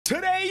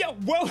Today,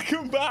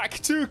 welcome back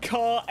to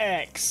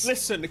CarX.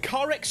 Listen,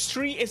 CarX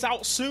Street is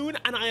out soon,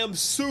 and I am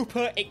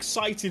super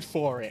excited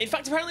for it. In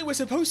fact, apparently we're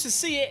supposed to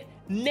see it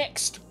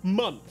next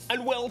month.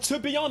 And well, to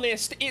be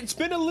honest, it's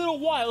been a little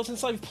while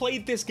since I've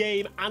played this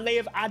game, and they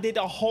have added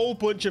a whole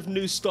bunch of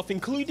new stuff,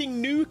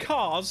 including new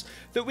cars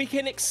that we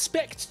can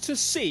expect to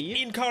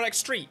see in CarX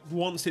Street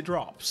once it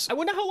drops. I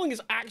wonder how long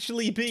it's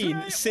actually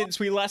been since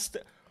we last...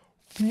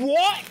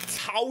 What?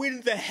 How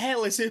in the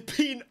hell has it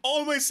been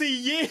almost a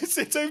year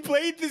since I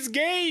played this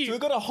game? So we've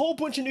got a whole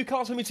bunch of new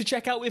cars for me to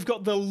check out. We've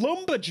got the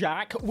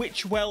Lumberjack,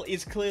 which, well,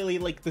 is clearly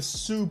like the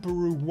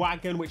Subaru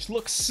wagon, which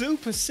looks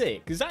super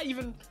sick. Is that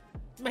even...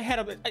 My head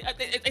up.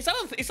 Is that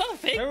a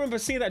thing? I remember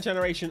seeing that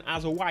generation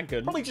as a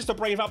wagon. Probably just a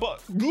brain fart,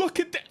 but look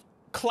at that.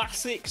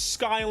 Classic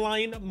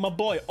Skyline, my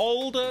boy.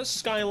 Older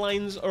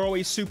Skylines are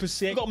always super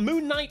sick. We've got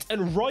Moon Knight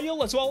and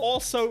Royal as well.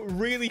 Also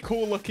really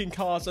cool looking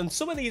cars. And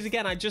some of these,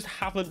 again, I just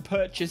haven't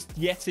purchased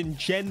yet in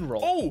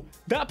general. Oh,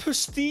 that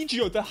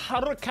Prestigio, the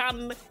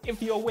Huracan,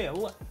 if you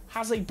will,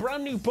 has a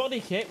brand new body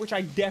kit, which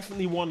I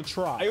definitely want to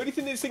try. I already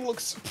think this thing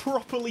looks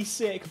properly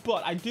sick,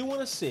 but I do want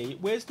to see,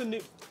 where's the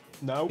new...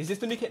 No. Is this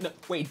the new kit? No.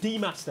 Wait,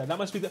 D-Master. That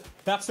must be the...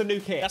 That's the new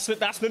kit.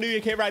 That's the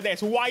new kit right there.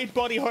 It's wide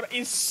body hood.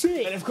 It's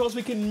sick. And of course,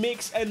 we can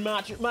mix and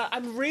match. Man,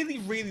 I'm really,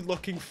 really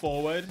looking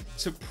forward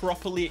to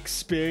properly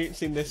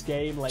experiencing this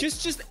game. Like,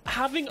 just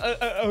having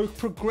a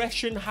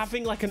progression,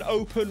 having like an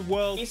open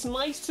world. It's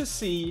nice to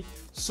see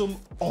some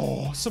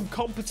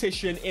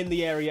competition in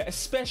the area,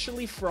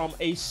 especially from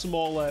a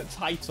smaller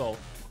title.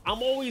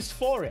 I'm always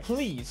for it.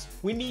 Please,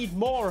 we need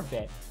more of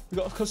it. We've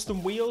got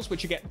custom wheels,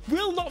 which again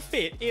will not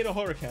fit in a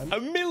Huracan.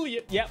 $1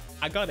 million. Yep,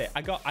 I got it.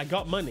 I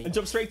got money. And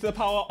jump straight to the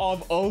power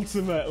of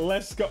Ultimate.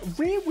 Let's go.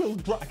 Rear wheel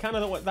drive. I kind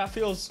of know what that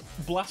feels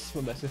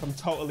blasphemous, if I'm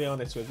totally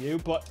honest with you.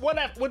 But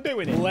whatever, we're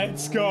doing it.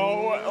 Let's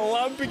go.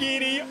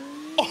 Lamborghini.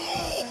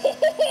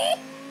 Oh,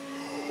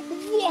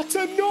 what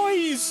a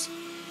noise.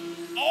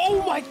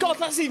 Oh my god,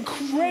 that's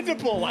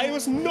incredible. I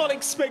was not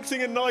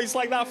expecting a noise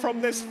like that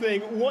from this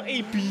thing. What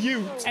a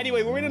beaut.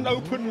 Anyway, we're in an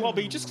open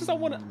lobby just because I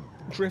want to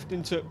drift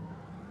into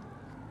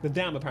the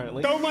dam,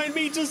 apparently. Don't mind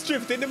me just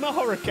drifting in my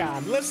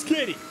Huracan. Let's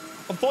get it.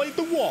 Avoid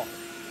the wall.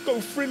 Go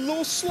for a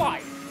little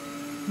slide.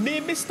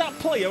 Near miss that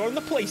player on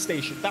the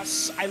PlayStation.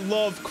 I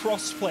love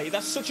crossplay.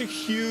 That's such a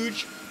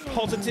huge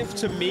positive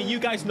to me. You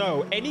guys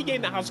know, any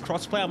game that has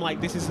crossplay, I'm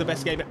like, this is the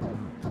best game.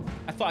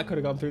 I thought I could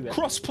have gone through this.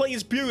 Crossplay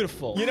is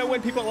beautiful. You know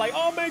when people are like,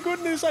 oh my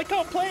goodness, I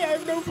can't play.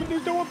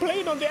 There's no one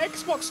playing on the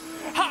Xbox.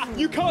 Ha!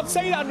 You can't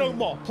say that no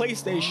more.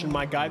 PlayStation,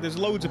 my guy. There's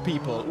loads of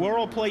people. We're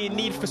all playing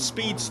Need for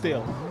Speed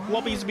still.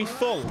 Lobbies be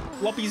full.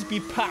 Lobbies be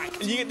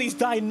packed. And you get these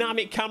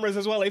dynamic cameras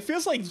as well. It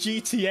feels like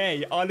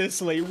GTA,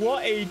 honestly.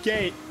 What a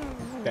game.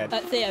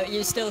 Theo,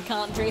 you still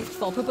can't drift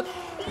for...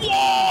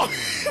 Whoa!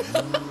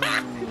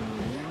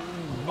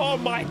 Oh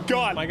my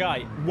god. My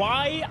guy,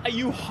 why are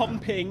you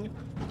humping...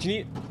 Do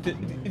you need...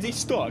 Is he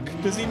stuck?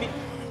 Does he need...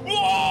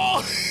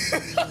 Whoa!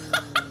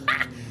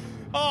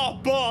 Oh,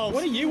 balls.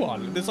 What are you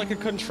on? There's like a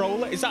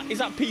controller. Is that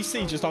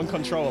PC just on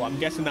control? I'm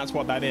guessing that's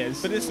what that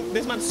is. But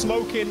this man's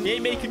smoking. He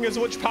ain't making as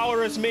much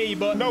power as me,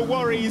 but no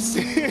worries.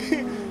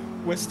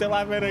 We're still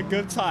having a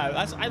good time.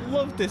 I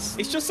love this.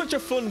 It's just such a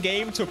fun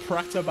game to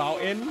prat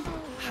about in.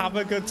 Have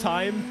a good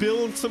time.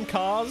 Build some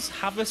cars.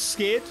 Have a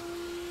skid.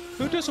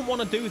 Who doesn't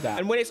want to do that?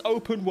 And when it's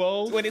open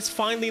world, when it's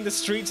finally in the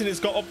streets and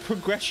it's got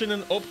progression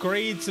and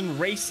upgrades and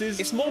races,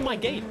 it's more my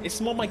game. It's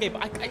more my game.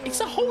 It's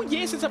a whole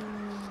year since I've...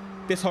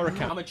 This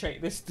Huracan. I'm gonna check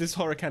this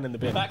Huracan in the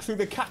bin. Back through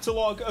the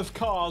catalog of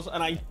cars,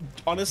 and I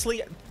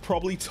honestly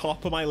probably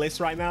top of my list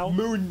right now.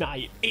 Moon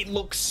Knight. It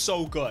looks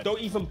so good. Don't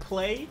even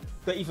play.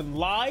 Don't even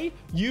lie.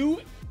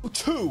 You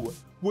too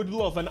would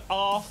love an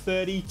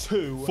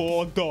R32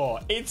 four-door.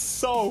 It's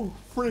so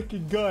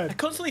freaking good. I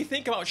constantly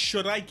think about,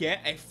 should I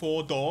get a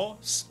four-door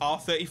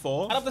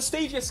R34? I'd have the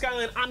Stadia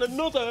Skyline and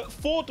another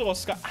four-door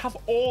Skyline.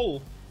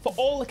 For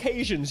all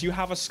occasions, you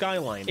have a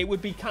Skyline. It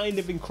would be kind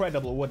of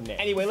incredible, wouldn't it?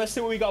 Anyway, let's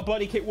see what we got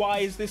body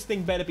kit-wise. This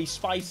thing better be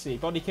spicy.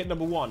 Body kit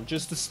number 1,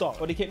 just to start.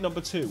 Body kit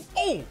number 2.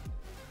 Oh!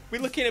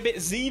 We're looking a bit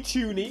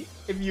Z-tuney,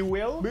 if you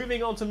will.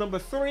 Moving on to number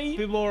 3. A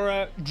bit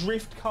more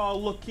drift car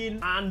looking.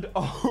 And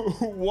oh,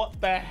 what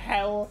the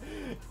hell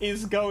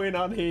is going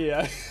on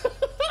here?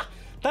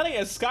 That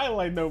ain't a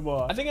Skyline no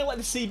more. I think I like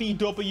the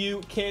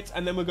CBW kit,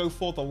 and then we'll go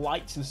for the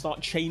lights and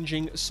start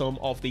changing some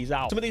of these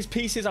out. Some of these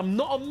pieces I'm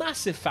not a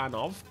massive fan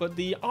of, but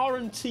the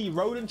R&T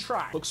Road and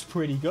Track looks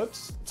pretty good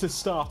to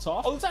start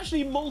off. Oh, there's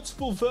actually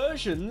multiple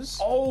versions.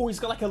 Oh, he's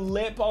got like a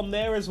lip on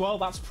there as well.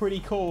 That's pretty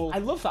cool. I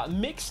love that.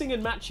 Mixing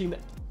and matching.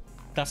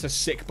 That's a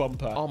sick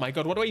bumper. Oh my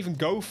god, what do I even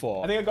go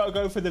for? I think I gotta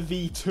go for the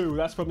V2.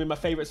 That's probably my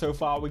favorite so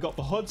far. We got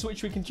the hoods,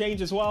 which we can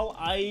change as well.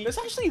 There's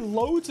actually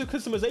loads of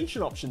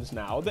customization options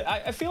now.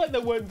 I feel like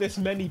there weren't this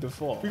many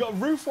before. We got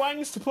roof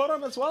wangs to put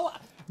on as well.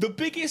 The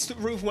biggest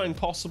roof wang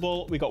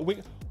possible. We got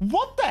wing.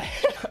 What the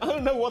hell? I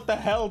don't know what the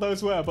hell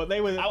those were, but they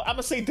were, I'm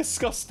gonna say,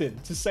 disgusting,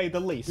 to say the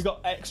least. We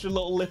got extra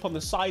little lip on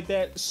the side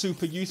there.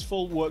 Super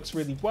useful. Works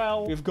really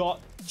well. We've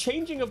got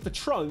changing of the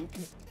trunk.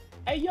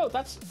 Hey, yo,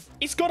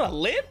 it's got a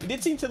lip. It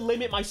did seem to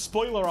limit my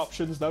spoiler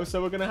options, though,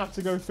 so we're going to have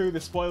to go through the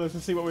spoilers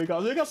and see what we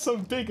got. We got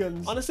some big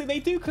ones. Honestly, they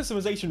do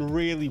customization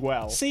really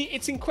well. See,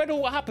 it's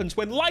incredible what happens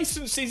when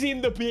license is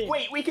in the bin.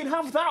 Wait, we can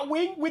have that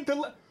wing with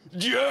the...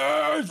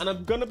 Yes! And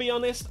I'm gonna be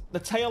honest, the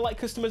taillight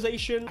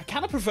customization, I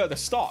kind of prefer the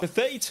stock. The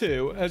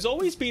 32 has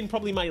always been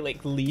probably my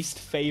least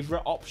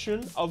favorite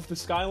option of the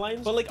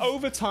Skylines, but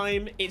over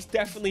time, it's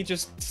definitely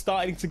just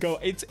starting to go.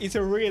 It's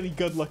a really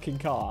good looking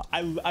car.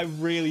 I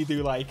really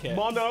do like it.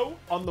 Mono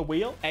on the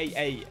wheel.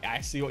 Hey,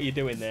 I see what you're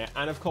doing there.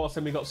 And of course,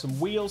 then we got some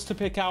wheels to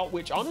pick out,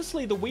 which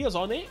honestly, the wheels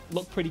on it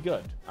look pretty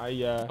good.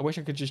 I wish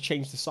I could just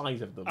change the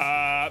size of them.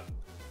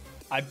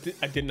 I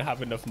didn't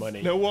have enough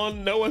money. No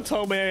one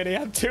told me I only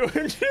had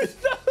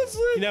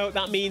 200,000. You know,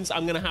 that means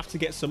I'm gonna have to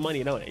get some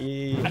money, don't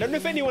I? I don't know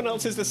if anyone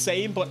else is the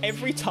same, but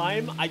every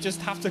time I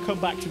just have to come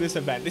back to this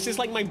event. This is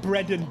like my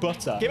bread and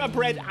butter. Get my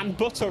bread and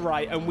butter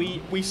right, and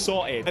we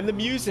sorted. And the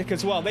music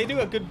as well. They do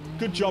a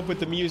good job with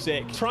the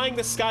music. Trying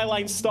the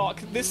Skyline stock.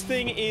 This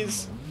thing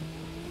is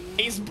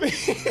it's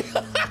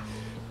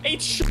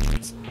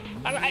shit.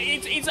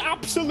 It's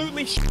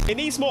absolutely shit. It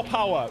needs more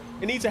power.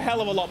 It needs a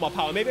hell of a lot more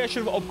power. Maybe I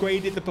should have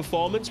upgraded the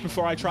performance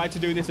before I tried to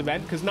do this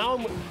event, because now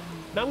I'm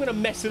gonna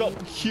mess it up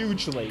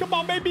hugely. Come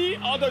on, baby.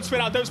 Oh, don't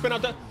spin out. Don't spin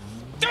out.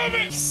 Damn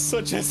it!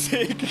 Such a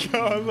sick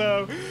car,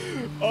 though.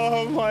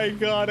 Oh my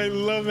god, I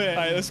love it.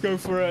 All right, let's go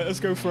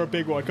for a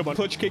big one. Come on,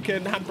 clutch kick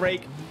in,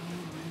 handbrake.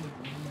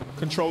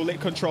 Control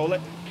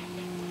it.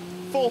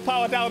 Full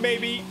power down,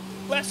 baby.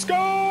 Let's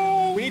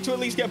go. We need to at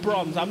least get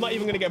bronze. I'm not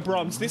even gonna get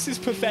bronze. This is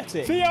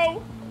pathetic.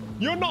 Theo,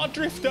 you're not a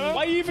drifter.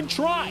 Why you even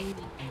try?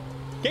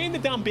 Get in the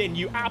damn bin,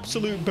 you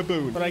absolute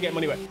baboon. When I get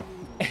money with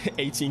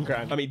 18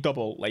 grand. I mean,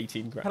 double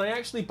 18 grand. Can I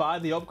actually buy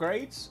the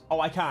upgrades?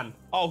 Oh, I can.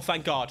 Oh,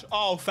 thank God.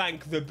 Oh,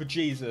 thank the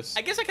bejesus.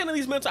 I guess I can at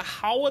least mention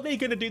how are they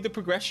going to do the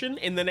progression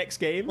in the next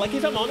game? Like,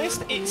 if I'm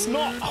honest, it's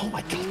not... Oh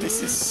my God,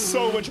 this is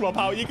so much more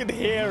power. You can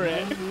hear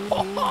it.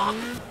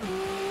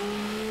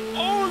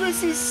 Oh,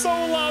 this is so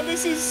loud.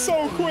 This is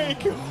so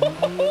quick.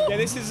 Yeah,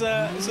 this is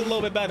a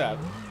little bit better.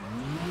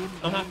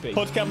 I'm happy.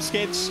 Hood cam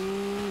skids. I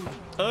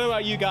don't know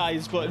about you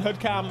guys, but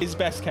hood cam is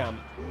best cam.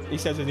 He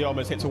says as he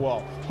almost hits a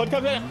wall. Hood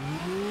cam there.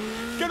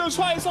 Get those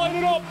fires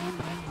lighted up.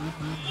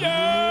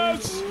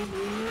 Yes.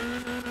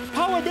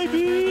 Power,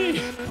 baby.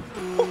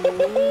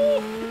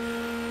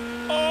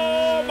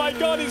 Oh my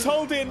God, he's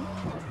holding.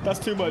 That's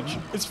too much.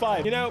 It's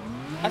fine. You know,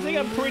 I think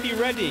I'm pretty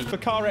ready for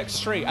CarX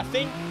Street. I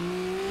think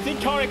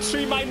CarX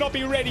Street might not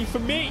be ready for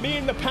me. Me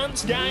and the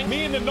pants gang,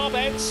 me and the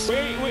knobheads.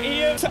 We're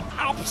here to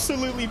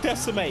absolutely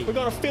decimate. We're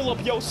gonna fill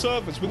up your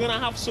servers. We're gonna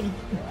have some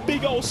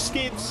big old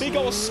skids, big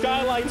old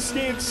Skyline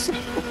skids.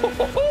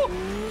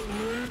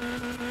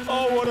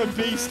 Oh, what a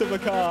beast of a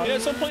car. You know,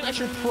 at some point I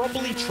should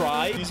probably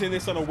try using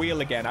this on a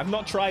wheel again. I've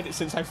not tried it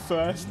since I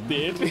first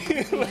did.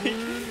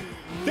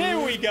 There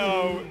we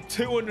go.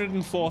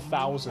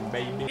 204,000,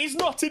 baby. It's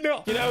not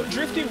enough. You know,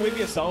 drifting with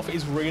yourself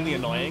is really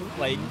annoying.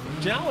 Like,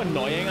 do you know how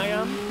annoying I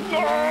am?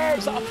 No!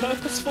 Was that a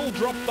purposeful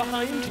drop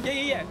behind?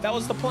 Yeah. That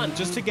was the plan,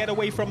 just to get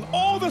away from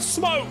all the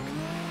smoke.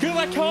 Because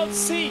I can't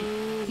see.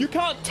 You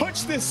can't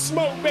touch this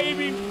smoke,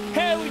 baby.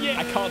 Hell yeah.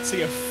 I can't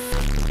see a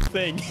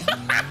thing.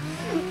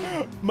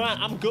 Man,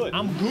 I'm good.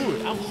 I'm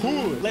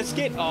good. Let's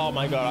get... Oh,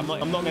 my God.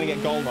 I'm not going to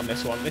get gold on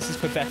this one. This is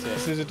pathetic.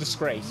 This is a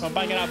disgrace. Come on,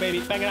 bang it out,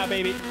 baby. Bang it out,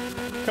 baby.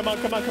 Come on.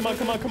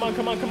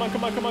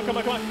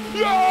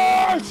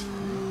 Yes!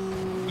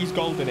 He's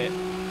golden it.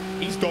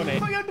 He's done it.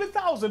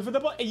 300,000 for the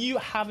body. Are you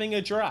having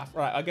a giraffe?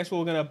 Right, I guess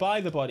we're going to buy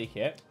the body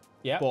kit.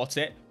 Yeah, bought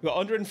it. We've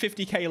got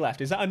 150k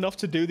left. Is that enough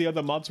to do the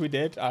other mods we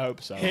did? I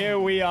hope so. Here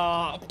we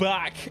are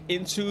back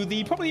into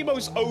the probably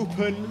most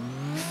open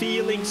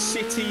feeling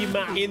city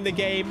map in the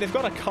game. They've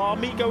got a car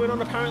meet going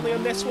on apparently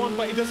on this one,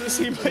 but it doesn't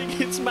seem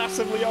like it's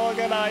massively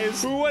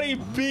organized. What a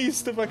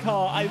beast of a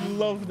car. I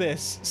love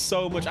this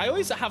so much. I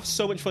always have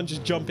so much fun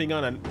just jumping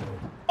on and...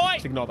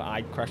 Just ignore that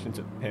I crashed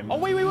into him. Oh,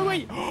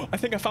 wait. I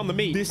think I found the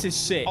meat. This is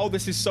sick. Oh,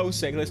 this is so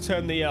sick. Let's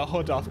turn the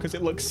hood off because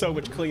it looks so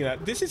much cleaner.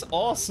 This is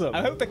awesome.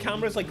 I hope the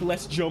camera's like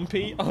less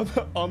jumpy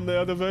on the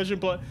other version,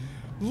 but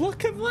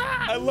look at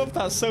that. I love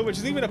that so much.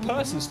 There's even a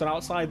person stood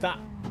outside that,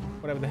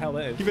 whatever the hell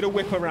it is. Give it a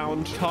whip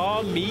around.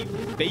 Car meet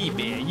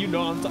baby. You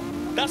know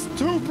that's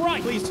too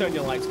bright. Please turn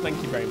your lights. Thank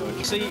you very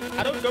much. See,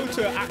 I don't go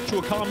to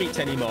actual car meets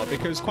anymore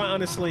because quite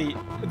honestly,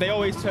 they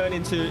always turn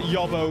into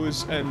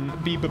yobbos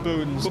and be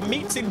baboons. But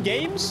meets in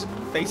games,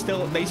 they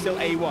still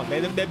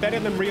A1. They're better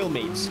than real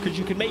meets because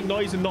you can make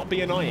noise and not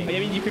be annoying. I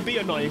mean, you could be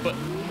annoying, but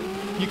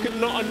you could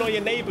not annoy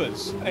your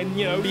neighbors and,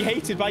 you know, be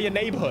hated by your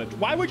neighborhood.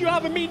 Why would you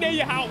have a meet near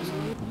your house?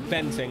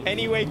 Venting.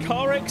 Anyway,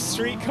 CarX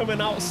Street coming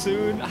out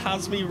soon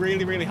has me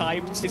really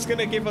hyped. It's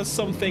gonna give us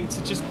something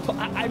to just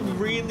I'm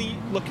really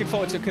looking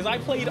forward to because I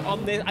played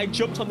on this. I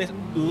jumped on this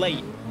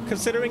late.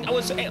 considering I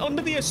was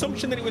under the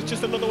assumption that it was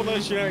just another one of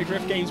those generic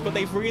drift games, but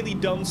they've really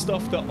done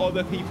stuff that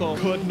other people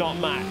could not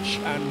match,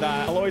 and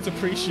I'll always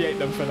appreciate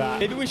them for that.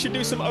 Maybe we should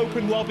do some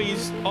open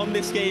lobbies on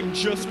this game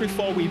just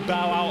before we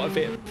bow out of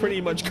it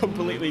pretty much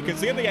completely, because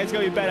the other game's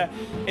going to be better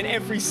in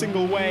every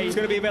single way. It's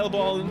going to be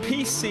available on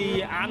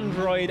PC,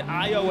 Android,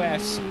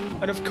 iOS,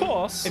 and of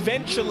course,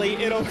 eventually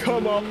it'll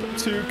come up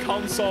to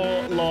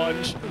console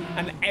launch,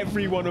 and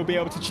everyone will be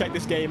able to check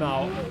this game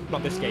out.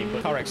 Not this game,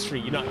 but CarX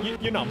Street. You know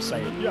what I'm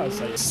saying. You know what I'm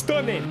saying.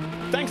 Stunning.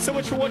 Thanks so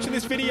much for watching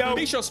this video.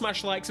 Be sure to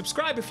smash like,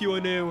 subscribe if you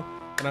are new,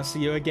 and I'll see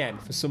you again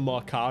for some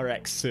more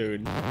CarX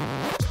soon.